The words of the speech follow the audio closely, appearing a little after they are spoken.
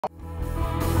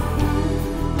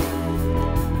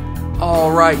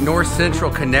All right, North Central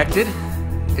connected.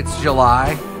 It's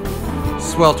July,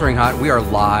 sweltering hot. We are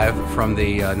live from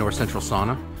the North Central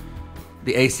sauna.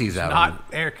 The AC's out. Not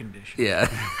air conditioned. Yeah,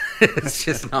 it's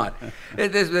just not.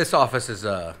 This office is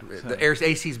the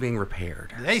AC's being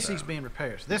repaired. The AC's being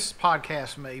repaired. This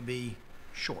podcast may be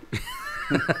short.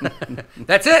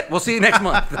 That's it. We'll see you next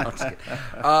month. No, I'm just kidding.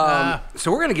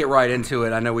 So we're going to get right into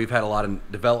it. I know we've had a lot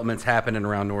of developments happening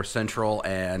around North Central,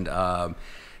 and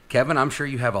Kevin, I'm sure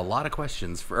you have a lot of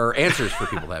questions or answers for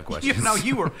people that have questions.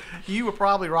 You were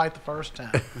probably right the first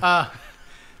time.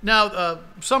 Now,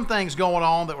 some things going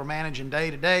on that we're managing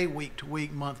day to day, week to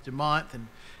week, month to month, and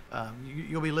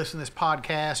you'll be listening to this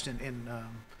podcast in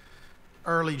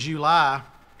early July.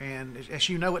 And as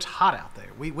you know, it's hot out there.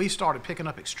 We started picking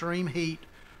up extreme heat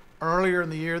earlier in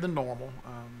the year than normal,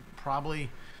 probably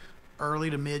early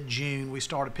to mid-June. We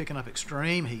started picking up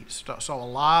extreme heat. Saw a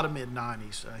lot of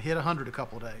mid-90s, hit 100 a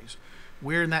couple of days.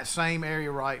 We're in that same area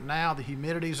right now. The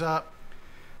humidity's up.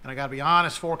 And I got to be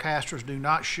honest, forecasters do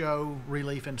not show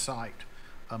relief in sight.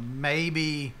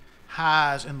 Maybe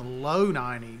highs in the low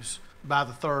 90s by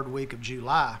the third week of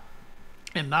July.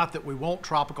 And not that we want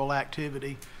tropical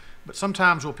activity, but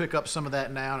sometimes we'll pick up some of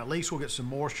that now, and at least we'll get some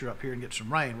moisture up here and get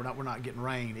some rain. We're not getting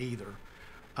rain either.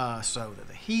 So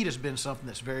the heat has been something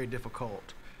that's very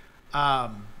difficult.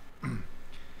 Another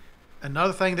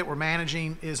thing that we're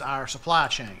managing is our supply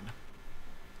chain.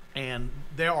 And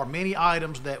there are many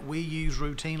items that we use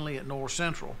routinely at North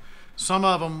Central. Some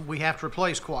of them we have to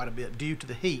replace quite a bit due to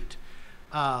the heat.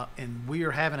 And we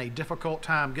are having a difficult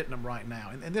time getting them right now.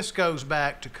 And this goes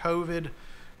back to COVID,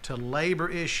 to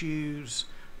labor issues,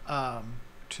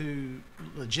 to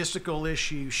logistical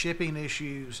issues, shipping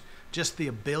issues, just the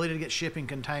ability to get shipping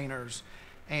containers.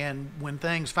 And when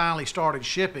things finally started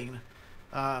shipping,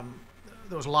 there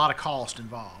was a lot of cost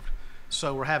involved.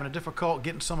 So we're having a difficult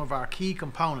getting some of our key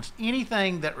components.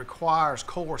 Anything that requires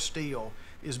core steel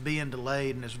is being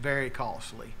delayed and is very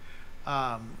costly.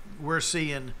 We're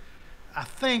seeing, I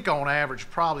think on average,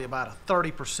 probably about a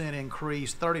 30%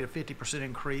 increase, 30 to 50%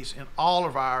 increase in all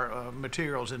of our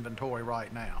materials inventory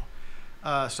right now.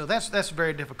 So that's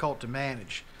very difficult to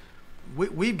manage.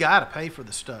 We've got to pay for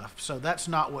the stuff, so that's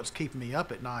not what's keeping me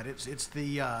up at night. It's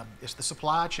the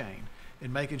supply chain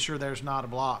and making sure there's not a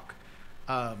block.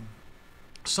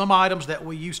 Some items that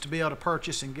we used to be able to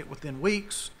purchase and get within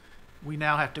weeks, we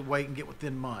now have to wait and get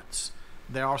within months.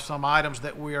 There are some items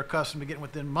that we are accustomed to getting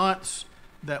within months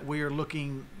that we are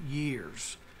looking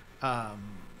years.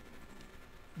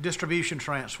 Distribution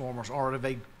transformers are of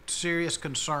a serious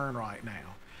concern right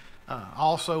now.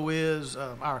 Also is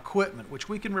our equipment, which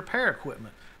we can repair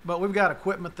equipment, but we've got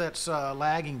equipment that's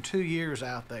lagging 2 years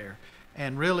out there.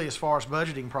 And really, as far as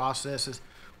budgeting processes,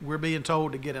 we're being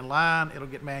told to get in line. It'll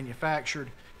get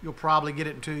manufactured. You'll probably get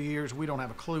it in 2 years. We don't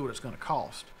have a clue what it's going to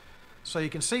cost. So you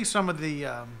can see some of the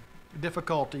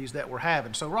difficulties that we're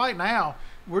having. So right now,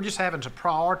 we're just having to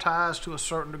prioritize to a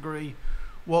certain degree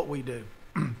what we do.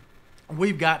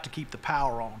 We've got to keep the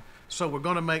power on. So we're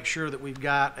going to make sure that we've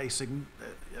got a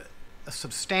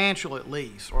substantial at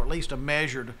least, or at least a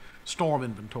measured storm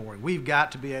inventory. We've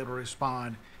got to be able to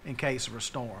respond in case of a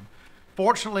storm.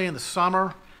 Fortunately, in the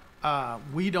summer,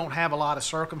 we don't have a lot of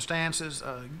circumstances.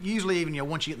 Usually, even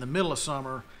once you get in the middle of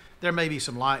summer, there may be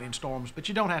some lightning storms, but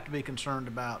you don't have to be concerned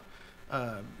about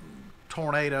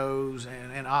tornadoes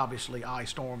and obviously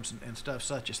ice storms and stuff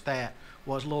such as that.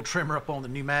 Was a little trimmer up on the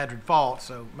New Madrid Fault,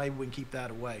 so maybe we can keep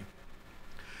that away.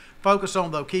 Focus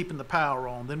on, though, keeping the power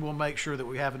on. Then we'll make sure that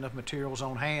we have enough materials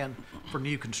on hand for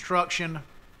new construction.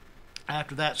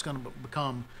 After that's going to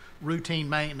become routine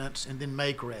maintenance and then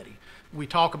make ready. We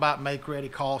talk about make ready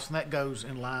costs, and that goes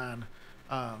in line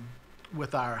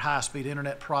with our high-speed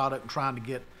internet product and trying to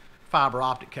get fiber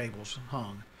optic cables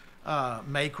hung.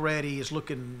 Make ready is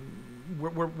looking,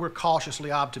 we're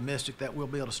cautiously optimistic that we'll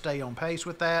be able to stay on pace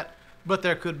with that, but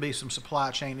there could be some supply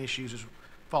chain issues as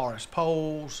far as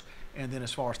poles, and then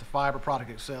as far as the fiber product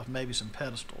itself, maybe some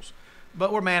pedestals.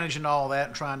 But we're managing all that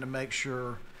and trying to make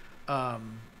sure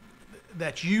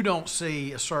that you don't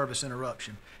see a service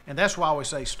interruption. And that's why we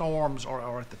say storms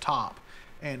are at the top.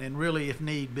 And really, if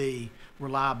need be,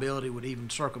 reliability would even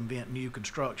circumvent new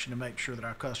construction to make sure that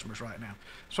our customers right now.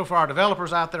 So for our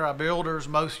developers out there, our builders,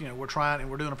 we're trying and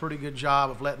we're doing a pretty good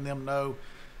job of letting them know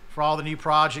for all the new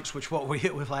projects, which what we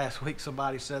hit with last week,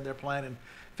 somebody said they're planning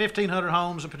 1,500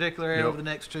 homes in a particular area over the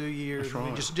next 2 years. That's right. I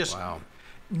mean, just wow.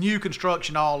 New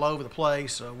construction all over the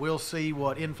place. We'll see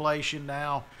what inflation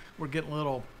now. We're getting a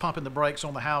little pumping the brakes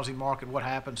on the housing market, what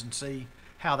happens, and see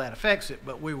how that affects it.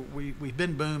 But we've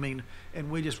been booming,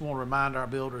 and we just want to remind our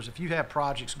builders, if you have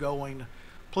projects going,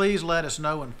 please let us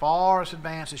know in far as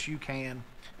advance as you can,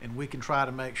 and we can try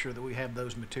to make sure that we have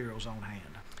those materials on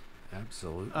hand.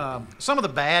 Absolutely. Some of the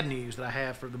bad news that I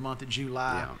have for the month of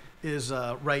July is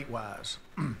rate-wise.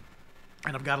 And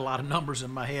I've got a lot of numbers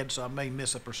in my head, so I may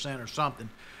miss a percent or something.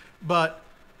 But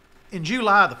in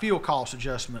July, the fuel cost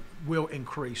adjustment will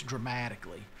increase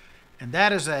dramatically. And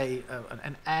that is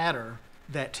an adder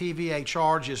that TVA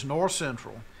charges North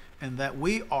Central, and that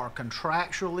we are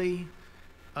contractually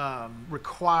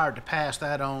required to pass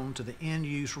that on to the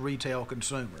end-use retail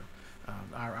consumer,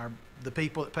 the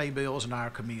people that pay bills in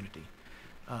our community.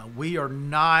 We do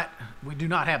not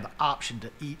have the option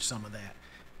to eat some of that.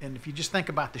 And if you just think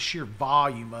about the sheer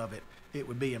volume of it, it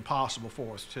would be impossible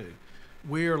for us to.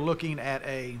 We're looking at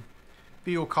a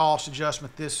fuel cost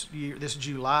adjustment this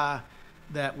July,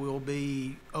 that will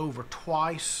be over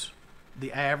twice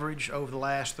the average over the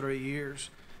last 3 years.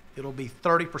 It'll be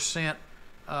 30%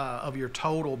 of your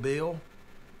total bill.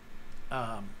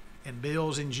 And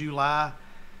bills in July,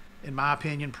 in my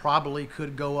opinion, probably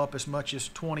could go up as much as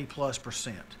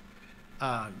 20+%.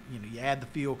 You add the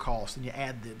fuel costs, and you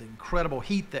add the incredible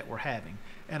heat that we're having.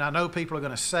 And I know people are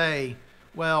going to say,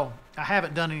 well, I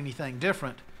haven't done anything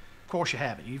different. Of course you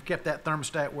haven't. You've kept that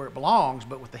thermostat where it belongs,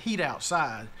 but with the heat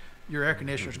outside, your air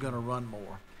conditioner is going to run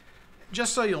more.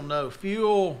 Just so you'll know,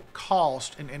 fuel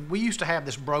cost, and we used to have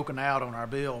this broken out on our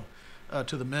bill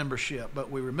to the membership,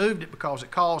 but we removed it because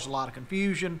it caused a lot of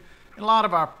confusion, and a lot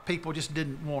of our people just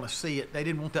didn't want to see it. They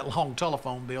didn't want that long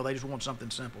telephone bill. They just want something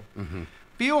simple. Mm-hmm.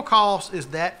 Fuel cost is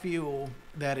that fuel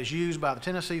that is used by the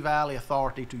Tennessee Valley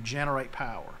Authority to generate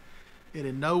power. It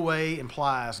in no way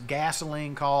implies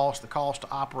gasoline cost, the cost to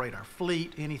operate our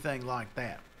fleet, anything like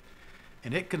that.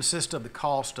 And it consists of the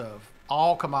cost of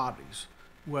all commodities,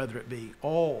 whether it be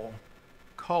oil,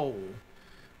 coal,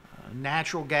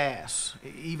 natural gas,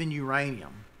 even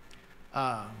uranium.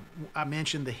 I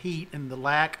mentioned the heat and the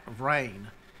lack of rain.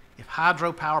 If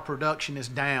hydropower production is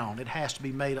down, it has to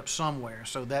be made up somewhere,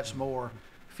 so that's more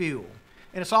fuel.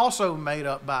 And it's also made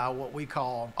up by what we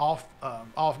call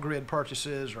off-grid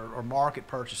purchases or market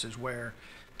purchases, where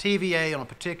TVA on a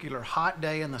particular hot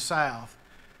day in the South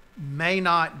may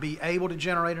not be able to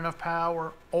generate enough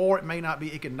power, or it may not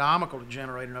be economical to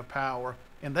generate enough power,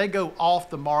 and they go off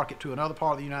the market to another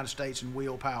part of the United States and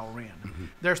wheel power in. Mm-hmm.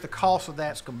 There's the cost of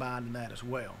that's combined in that as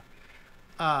well.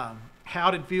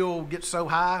 How did fuel get so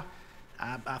high?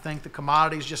 I think the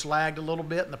commodities just lagged a little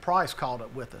bit and the price caught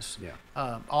up with us.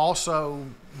 Yeah. Also,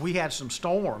 we had some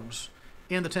storms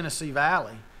in the Tennessee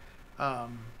Valley,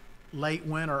 late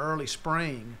winter, early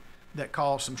spring, that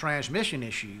caused some transmission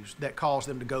issues that caused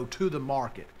them to go to the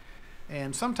market.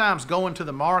 And sometimes going to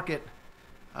the market,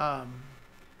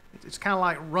 it's kind of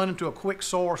like running to a quick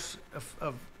source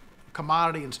of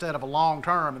commodity instead of a long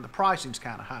term, and the pricing's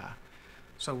kind of high.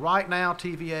 So right now,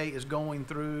 TVA is going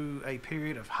through a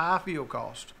period of high fuel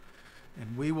cost,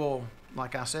 and we will,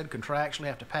 like I said, contractually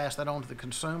have to pass that on to the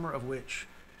consumer, of which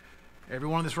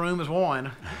everyone in this room is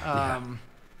one.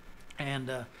 And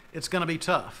it's going to be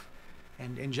tough.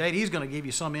 And JD's going to give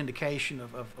you some indication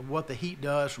of what the heat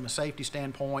does from a safety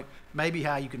standpoint, maybe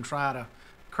how you can try to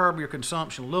curb your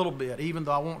consumption a little bit, even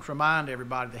though I want to remind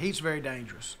everybody the heat's very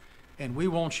dangerous. And we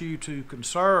want you to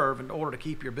conserve in order to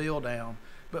keep your bill down,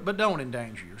 but don't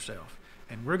endanger yourself.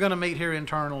 And we're going to meet here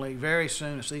internally very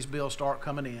soon as these bills start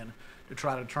coming in to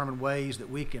try to determine ways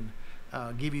that we can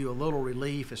give you a little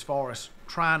relief as far as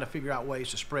trying to figure out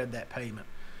ways to spread that payment.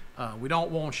 We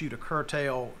don't want you to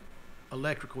curtail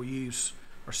electrical use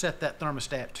or set that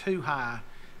thermostat too high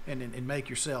and make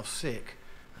yourself sick.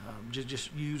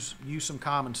 Just use some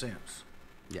common sense.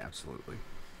 Yeah, absolutely.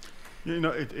 You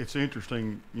know, it's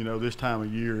interesting, you know, this time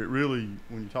of year, it really,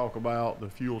 when you talk about the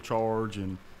fuel charge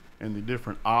and the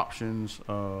different options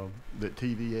that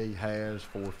TVA has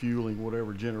for fueling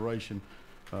whatever generation,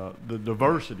 the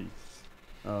diversity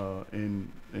and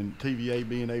TVA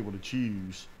being able to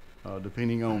choose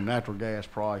depending on natural gas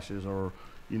prices or,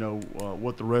 you know,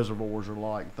 what the reservoirs are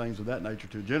like, things of that nature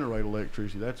to generate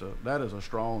electricity, that is a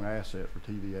strong asset for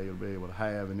TVA to be able to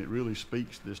have, and it really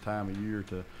speaks this time of year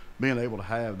to being able to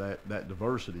have that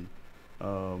diversity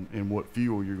in what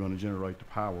fuel you're going to generate the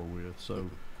power with. So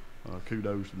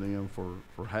kudos to them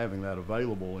for having that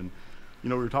available. And, you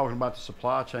know, we were talking about the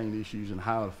supply chain issues and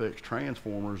how it affects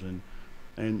transformers,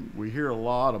 and we hear a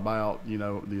lot about, you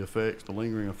know, the effects, the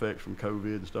lingering effects from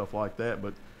COVID and stuff like that,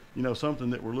 but you know,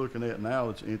 something that we're looking at now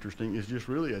that's interesting is just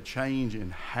really a change in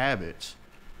habits.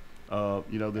 You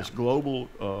know, this global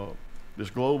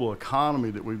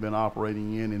economy that we've been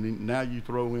operating in, and then now you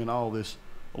throw in all this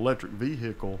electric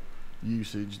vehicle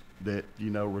usage that, you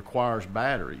know, requires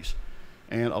batteries.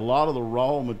 And a lot of the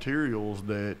raw materials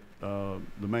that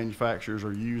the manufacturers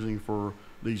are using for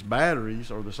these batteries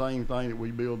are the same thing that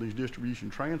we build these distribution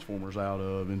transformers out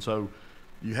of. And so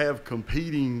you have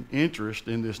competing interest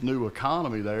in this new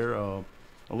economy there.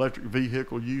 Electric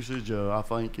vehicle usage, I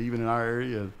think even in our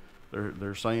area,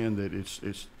 they're saying that it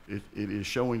is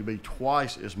showing to be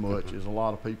twice as much as a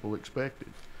lot of people expected.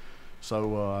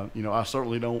 So, I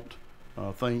certainly don't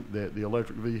think that the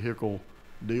electric vehicle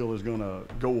deal is going to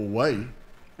go away.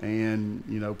 And,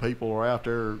 people are out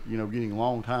there, getting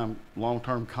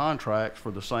long-term contracts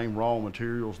for the same raw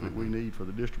materials that we need for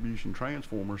the distribution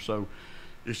transformers. So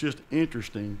it's just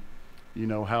interesting,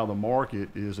 how the market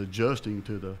is adjusting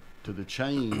to the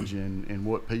change in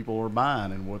what people are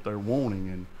buying and what they're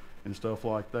wanting and stuff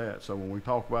like that. So when we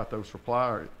talk about those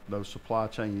supply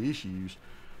chain issues,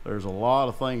 there's a lot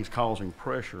of things causing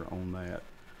pressure on that.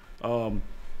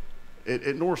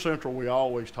 At North Central, we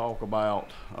always talk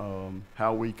about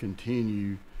how we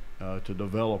continue to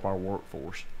develop our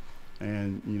workforce,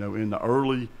 and in the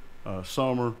early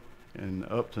summer and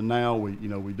up to now, we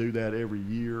do that every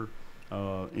year.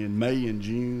 In May and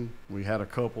June, we had a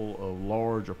couple of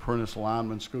large apprentice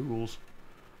lineman schools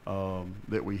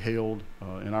that we held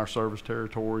in our service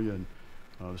territory, and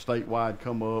statewide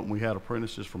come up, and we had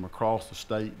apprentices from across the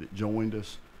state that joined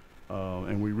us,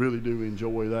 and we really do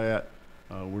enjoy that.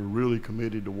 We're really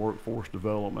committed to workforce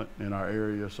development in our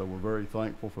area, so we're very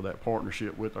thankful for that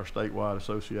partnership with our statewide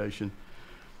association.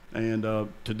 And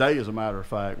today, as a matter of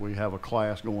fact, we have a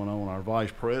class going on. Our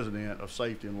Vice President of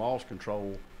Safety and Loss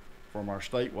Control from our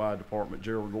statewide department,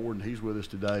 Gerald Gordon, he's with us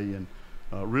today, and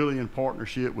really in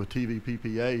partnership with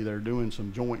TVPPA, they're doing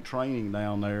some joint training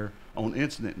down there on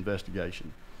incident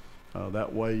investigation.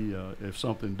 That way, if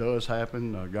something does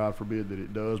happen, God forbid that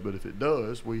it does, but if it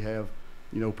does, we have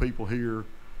people here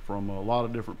from a lot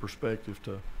of different perspectives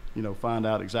to, find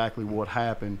out exactly what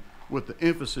happened, with the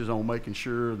emphasis on making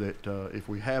sure that if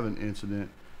we have an incident,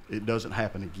 it doesn't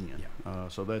happen again. Yeah.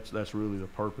 So that's really the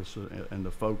purpose and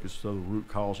the focus of the root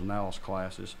cause analysis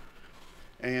classes.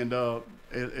 And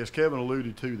as Kevin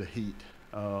alluded to, the heat.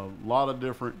 A lot of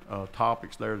different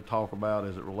topics there to talk about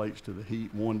as it relates to the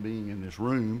heat, one being in this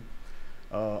room.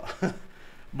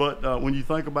 But when you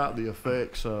think about the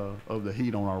effects of the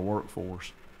heat on our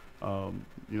workforce,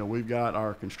 we've got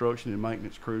our construction and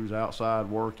maintenance crews outside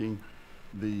working.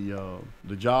 The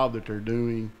job that they're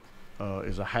doing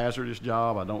is a hazardous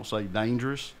job. I don't say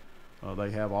dangerous.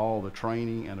 They have all the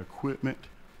training and equipment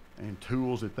and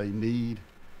tools that they need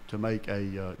to make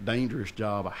a dangerous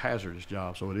job a hazardous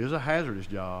job. So it is a hazardous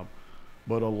job,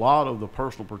 but a lot of the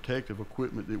personal protective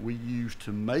equipment that we use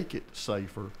to make it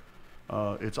safer,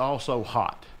 it's also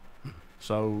hot.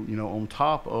 So, on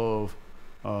top of,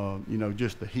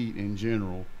 just the heat in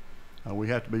general, we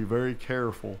have to be very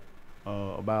careful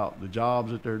about the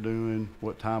jobs that they're doing,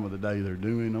 what time of the day they're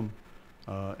doing them,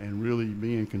 and really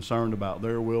being concerned about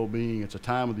their well-being. It's a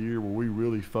time of the year where we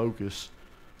really focus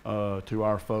to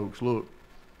our folks, look,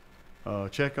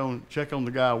 check on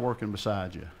the guy working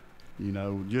beside you.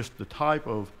 Just the type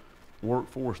of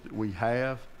workforce that we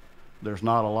have, there's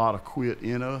not a lot of quit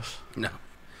in us. No.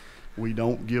 We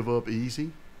don't give up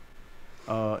easy,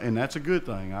 and that's a good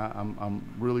thing. I'm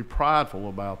really prideful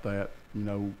about that.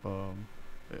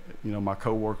 My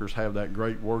coworkers have that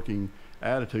great working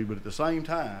attitude, but at the same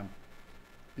time,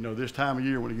 this time of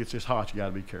year when it gets this hot, you got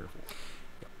to be careful.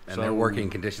 And so, their working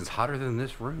conditions hotter than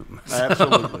this room.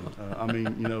 Absolutely.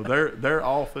 Their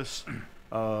office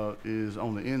is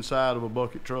on the inside of a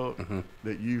bucket truck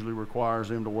that usually requires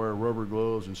them to wear rubber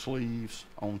gloves and sleeves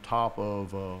on top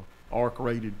of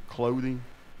arc-rated clothing.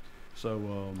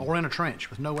 So or in a trench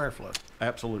with no airflow.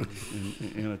 Absolutely,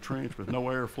 in a trench with no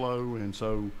airflow, and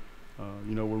so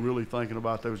we're really thinking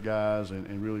about those guys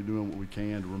and really doing what we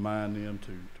can to remind them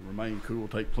to remain cool,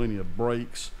 take plenty of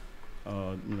breaks,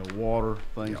 water,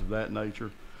 things of that nature,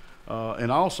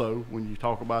 and also when you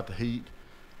talk about the heat,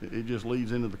 it just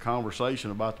leads into the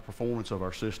conversation about the performance of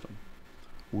our system,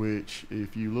 which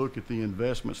if you look at the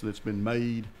investments that's been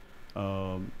made,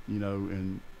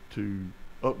 and to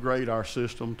upgrade our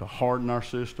system, to harden our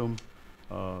system,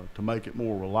 to make it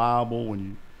more reliable. When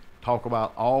you talk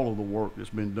about all of the work that's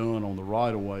been done on the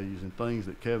right-of-ways and things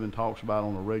that Kevin talks about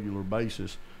on a regular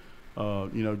basis,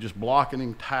 just blocking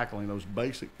and tackling those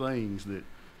basic things that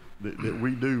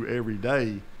we do every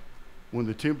day. When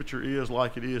the temperature is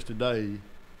like it is today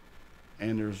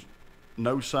and there's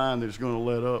no sign that it's going to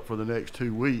let up for the next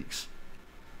 2 weeks,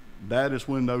 that is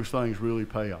when those things really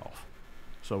pay off.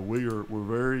 So we're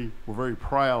very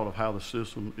proud of how the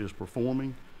system is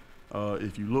performing.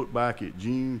 If you look back at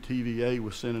June, TVA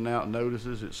was sending out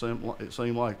notices. It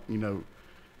seemed like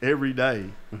every day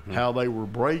how they were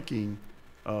breaking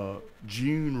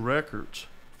June records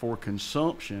for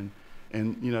consumption,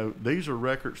 and these are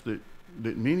records that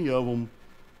many of them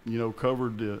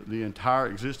covered the entire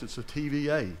existence of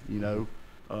TVA.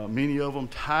 Many of them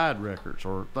tied records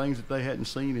or things that they hadn't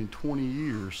seen in 20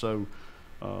 years. So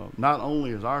not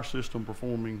only is our system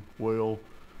performing well,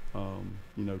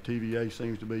 TVA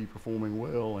seems to be performing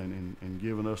well and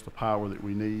giving us the power that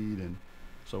we need, and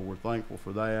so we're thankful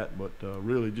for that. But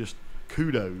really just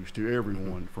kudos to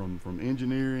everyone from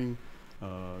engineering,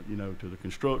 to the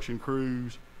construction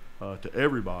crews, to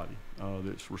everybody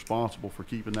that's responsible for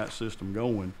keeping that system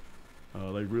going.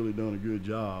 They've really done a good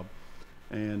job.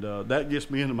 And that gets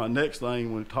me into my next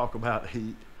thing when we talk about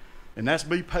heat, and that's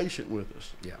be patient with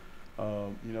us. Yeah.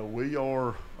 We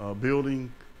are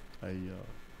building a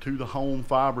to-the-home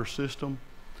fiber system,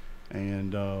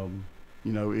 and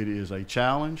it is a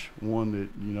challenge, one that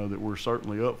that we're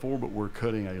certainly up for. But we're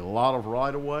cutting a lot of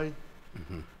right-of-way,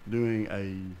 doing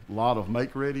a lot of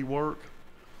make-ready work,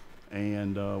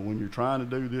 and when you're trying to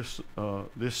do this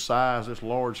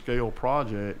large-scale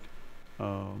project,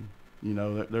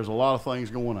 there's a lot of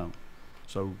things going on.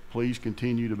 So please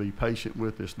continue to be patient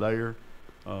with us there.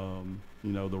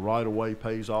 The right-of-way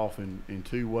pays off in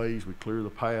two ways. We clear the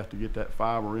path to get that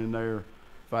fiber in there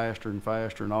faster and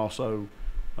faster, and also,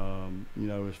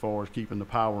 as far as keeping the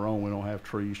power on, we don't have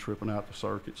trees tripping out the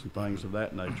circuits and things of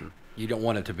that nature. You don't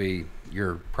want it to be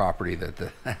your property that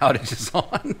the outage is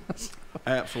on.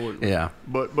 Absolutely. Yeah.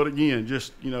 But again,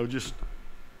 just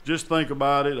think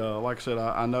about it. Like I said,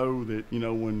 I know that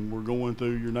when we're going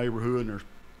through your neighborhood and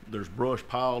there's brush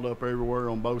piled up everywhere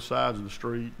on both sides of the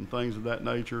street and things of that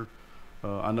nature.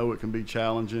 I know it can be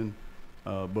challenging,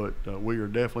 but we are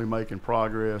definitely making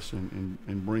progress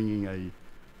in bringing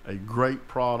a great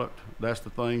product. That's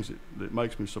the things that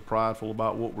makes me so prideful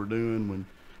about what we're doing. When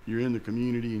you're in the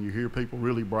community and you hear people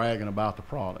really bragging about the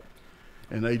product,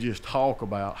 and they just talk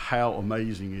about how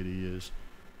amazing it is.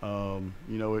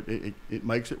 It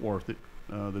makes it worth it.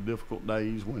 The difficult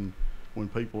days when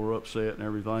people are upset and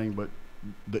everything, but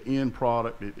the end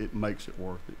product, it makes it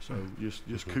worth it. So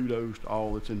just kudos to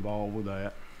all that's involved with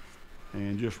that.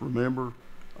 And just remember,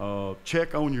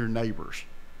 check on your neighbors.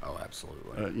 Oh,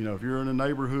 absolutely. If you're in a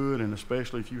neighborhood, and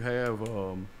especially if you have,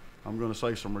 I'm going to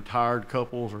say some retired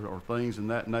couples or things in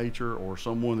that nature, or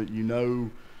someone that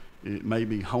it may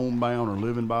be homebound or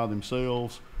living by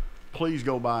themselves, please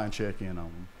go by and check in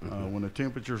on them. When the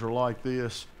temperatures are like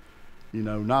this,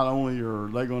 not only are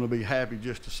they going to be happy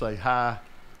just to say hi,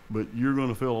 but you're going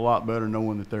to feel a lot better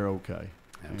knowing that they're okay.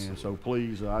 Absolutely. And so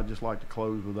please, I'd just like to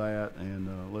close with that,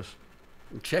 and let's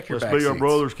back be seats. Our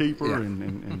brother's keeper, yeah.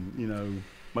 and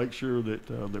make sure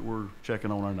that we're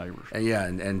checking on our neighbors.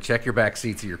 And check your back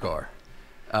seats of your car.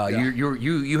 Yeah.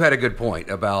 You had a good point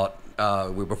about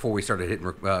before we started hitting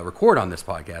record on this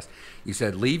podcast. You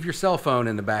said leave your cell phone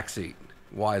in the back seat.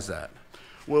 Why is that?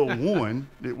 Well, one,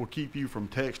 it will keep you from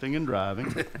texting and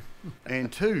driving,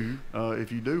 and two,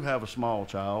 if you do have a small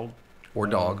child or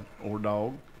dog,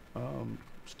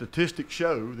 statistics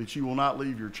show that you will not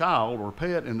leave your child or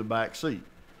pet in the back seat.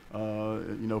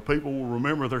 People will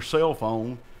remember their cell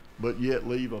phone, but yet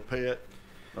leave a pet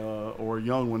or a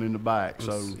young one in the back.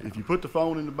 So if you put the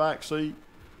phone in the back seat,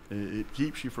 it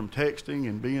keeps you from texting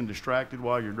and being distracted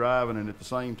while you're driving, and at the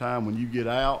same time, when you get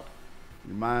out,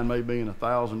 your mind may be in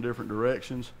 1,000 different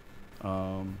directions.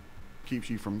 Keeps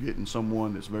you from getting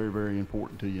someone that's very, very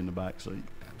important to you in the back seat.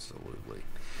 Absolutely.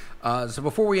 So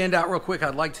before we end out real quick,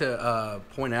 I'd like to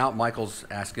point out, Michael's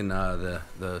asking the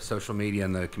social media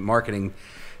and the marketing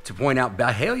to point out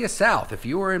Byhalia South. If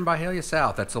you are in Byhalia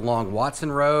South, that's along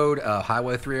Watson Road,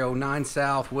 Highway 309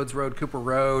 South, Woods Road, Cooper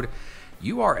Road.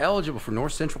 You are eligible for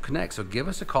North Central Connect, so give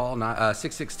us a call,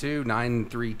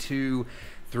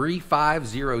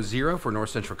 662-932-3500 for North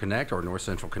Central Connect or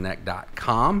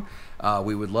northcentralconnect.com.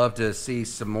 We would love to see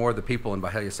some more of the people in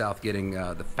Byhalia South getting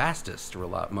the fastest,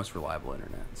 most reliable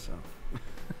internet. So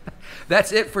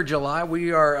that's it for July.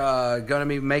 We are going to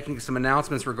be making some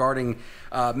announcements regarding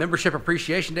Membership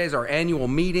Appreciation Days, our annual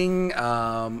meeting,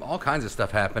 all kinds of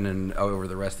stuff happening over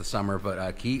the rest of the summer.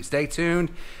 But stay tuned,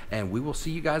 and we will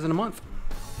see you guys in a month.